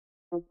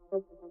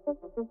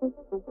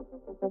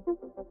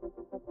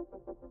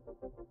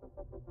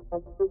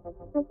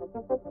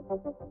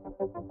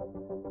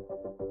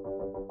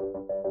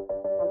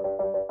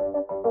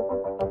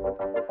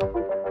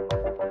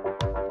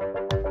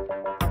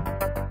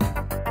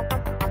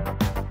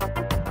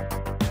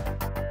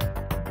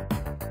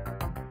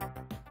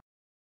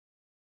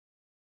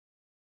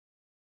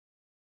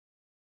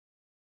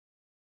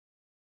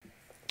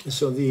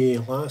So the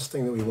last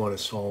thing that we want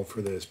to solve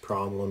for this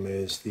problem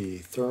is the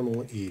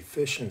thermal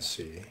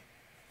efficiency.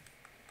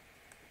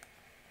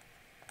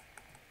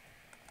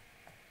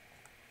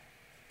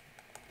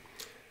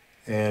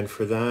 And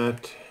for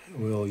that,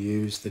 we'll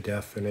use the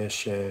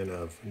definition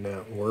of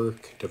net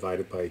work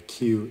divided by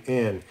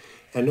Qn.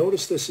 And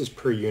notice this is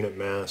per unit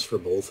mass for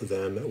both of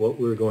them. What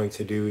we're going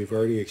to do, we've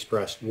already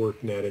expressed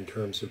work net in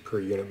terms of per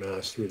unit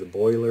mass through the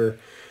boiler.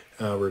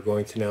 We're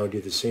going to now do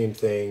the same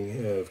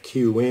thing of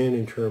Qn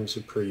in terms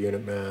of per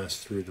unit mass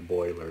through the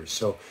boiler.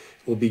 So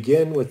we'll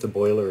begin with the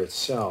boiler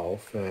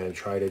itself and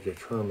try to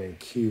determine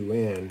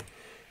Qn.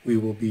 We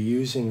will be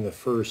using the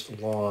first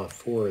law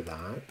for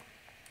that.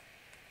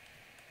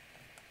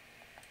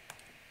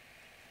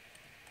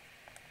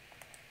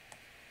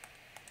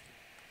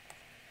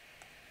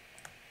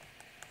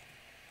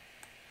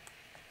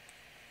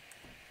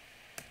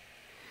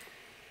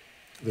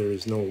 There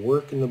is no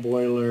work in the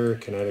boiler.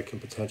 Kinetic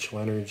and potential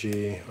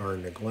energy are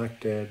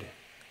neglected.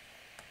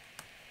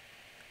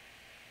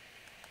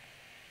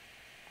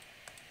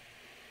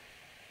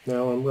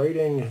 Now I'm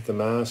writing the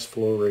mass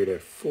flow rate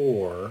at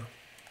 4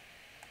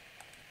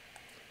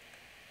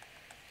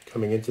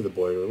 coming into the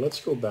boiler. Let's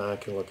go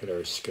back and look at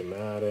our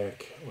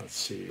schematic. Let's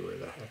see, where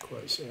the heck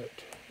was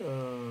it?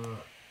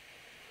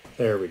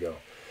 There we go.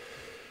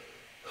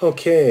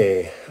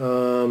 Okay.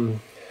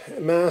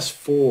 Mass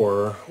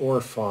 4 or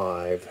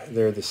 5,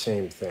 they're the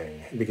same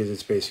thing because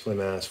it's basically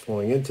mass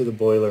flowing into the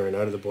boiler and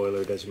out of the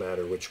boiler. It doesn't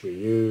matter which we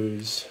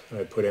use.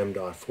 I put m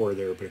dot 4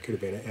 there, but it could have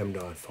been m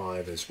dot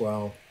 5 as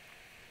well.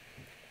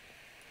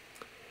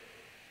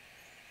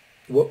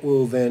 What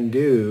we'll then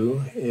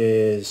do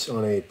is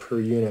on a per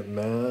unit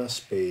mass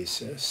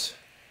basis,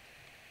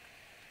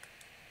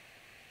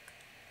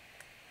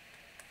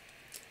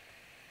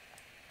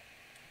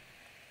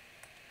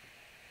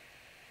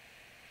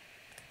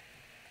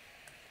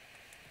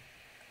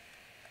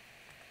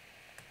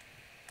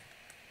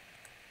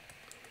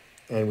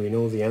 and we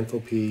know the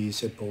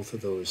enthalpies at both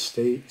of those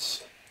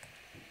states.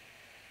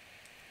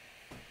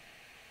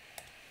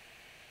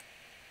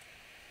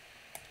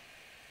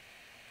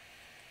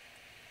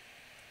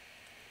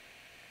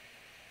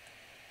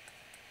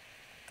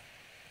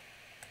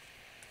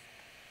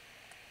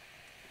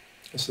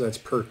 So that's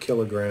per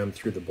kilogram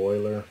through the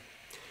boiler.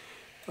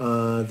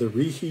 The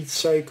reheat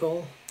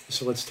cycle,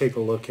 so let's take a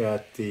look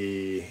at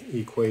the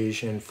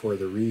equation for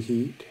the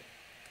reheat.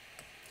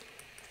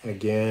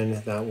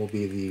 Again, that will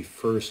be the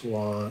first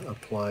law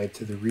applied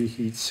to the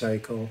reheat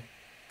cycle.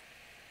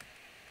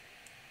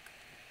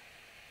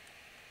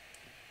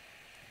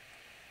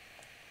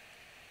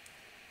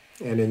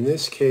 And in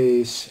this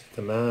case,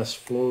 the mass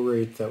flow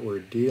rate that we're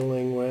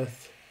dealing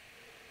with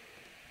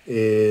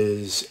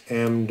is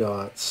m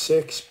dot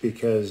 6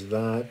 because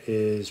that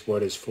is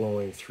what is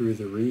flowing through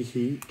the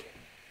reheat.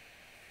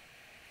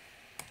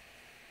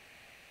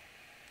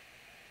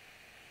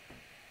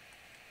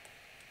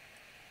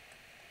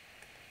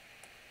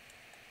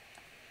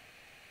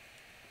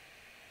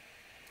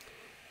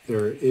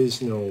 There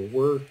is no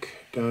work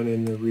done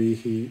in the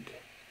reheat.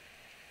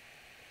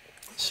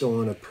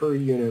 So on a per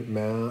unit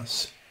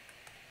mass,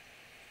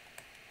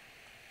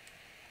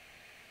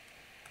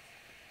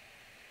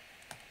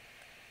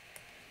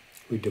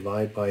 we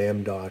divide by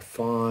m dot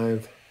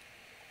 5.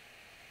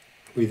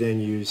 We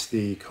then use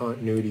the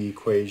continuity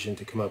equation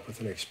to come up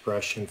with an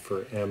expression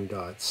for m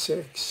dot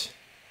 6.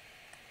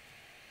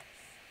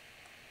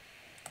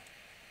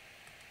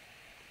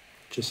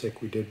 Just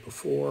like we did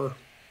before.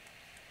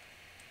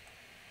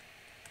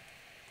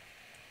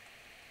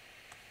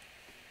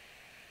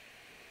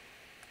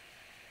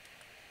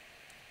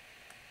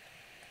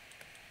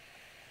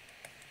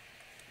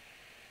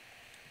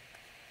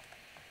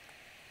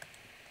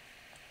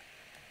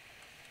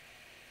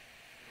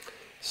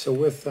 So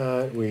with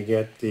that, we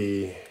get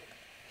the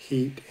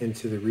heat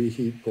into the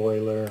reheat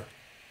boiler.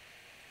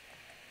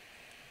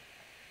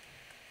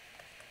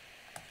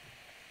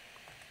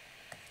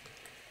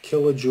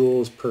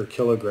 Kilojoules per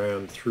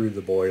kilogram through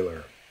the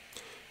boiler.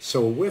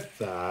 So with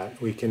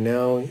that, we can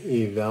now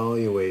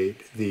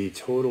evaluate the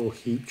total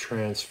heat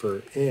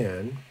transfer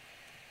in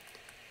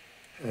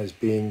as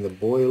being the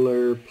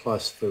boiler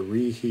plus the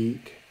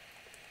reheat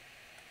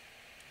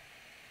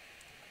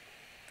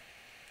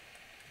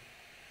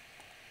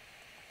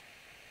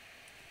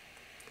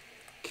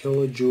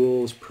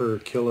kilojoules per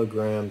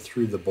kilogram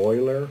through the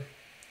boiler.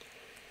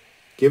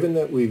 Given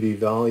that we've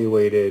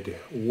evaluated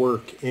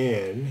work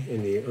in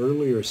the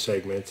earlier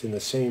segments in the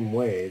same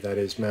way, that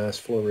is mass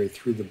flow rate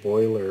through the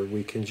boiler,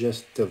 we can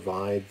just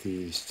divide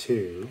these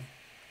two.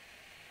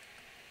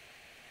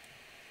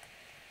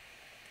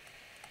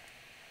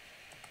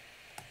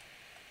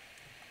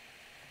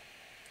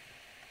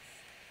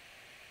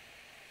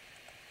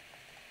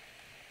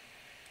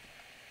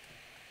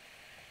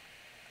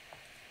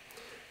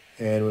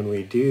 And when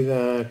we do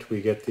that,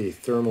 we get the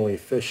thermal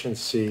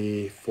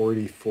efficiency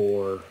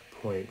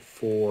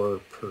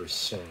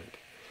 44.4%.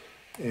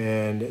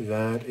 And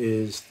that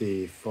is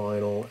the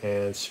final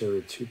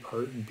answer to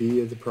part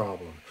B of the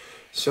problem.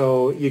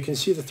 So you can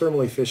see the thermal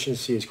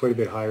efficiency is quite a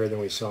bit higher than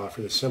we saw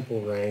for the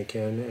simple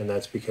Rankine, and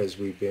that's because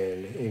we've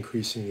been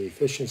increasing the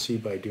efficiency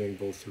by doing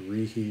both the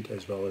reheat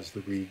as well as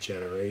the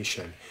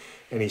regeneration.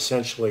 And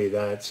essentially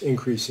that's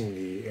increasing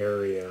the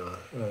area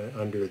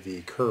under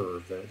the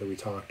curve that we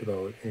talked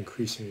about,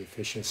 increasing the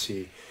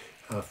efficiency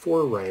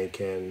for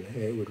Rankine.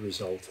 It would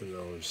result in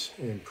those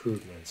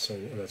improvements,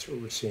 and that's what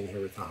we're seeing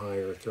here with the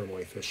higher thermal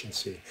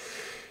efficiency.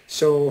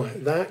 So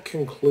that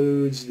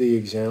concludes the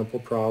example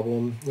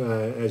problem.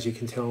 As you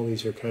can tell,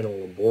 these are kind of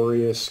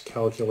laborious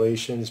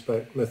calculations,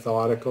 but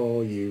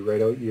methodical. You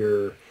write out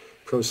your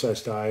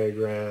process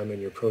diagram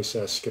and your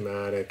process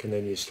schematic, and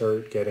then you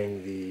start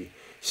getting the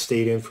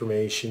state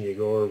information. You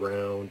go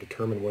around,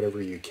 determine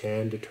whatever you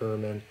can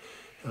determine.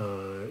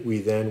 We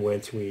then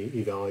went and we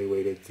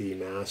evaluated the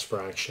mass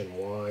fraction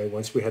Y.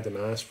 Once we had the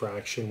mass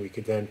fraction, we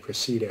could then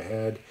proceed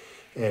ahead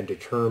and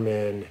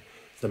determine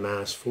the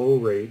mass flow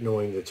rate,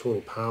 knowing the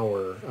total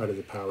power out of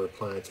the power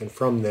plant. And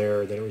from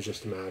there, then it was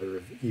just a matter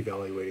of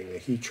evaluating the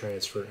heat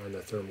transfer and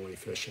the thermal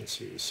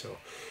efficiency. So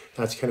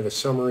that's kind of a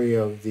summary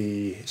of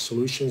the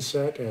solution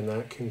set, and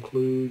that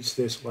concludes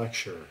this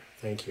lecture.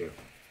 Thank you.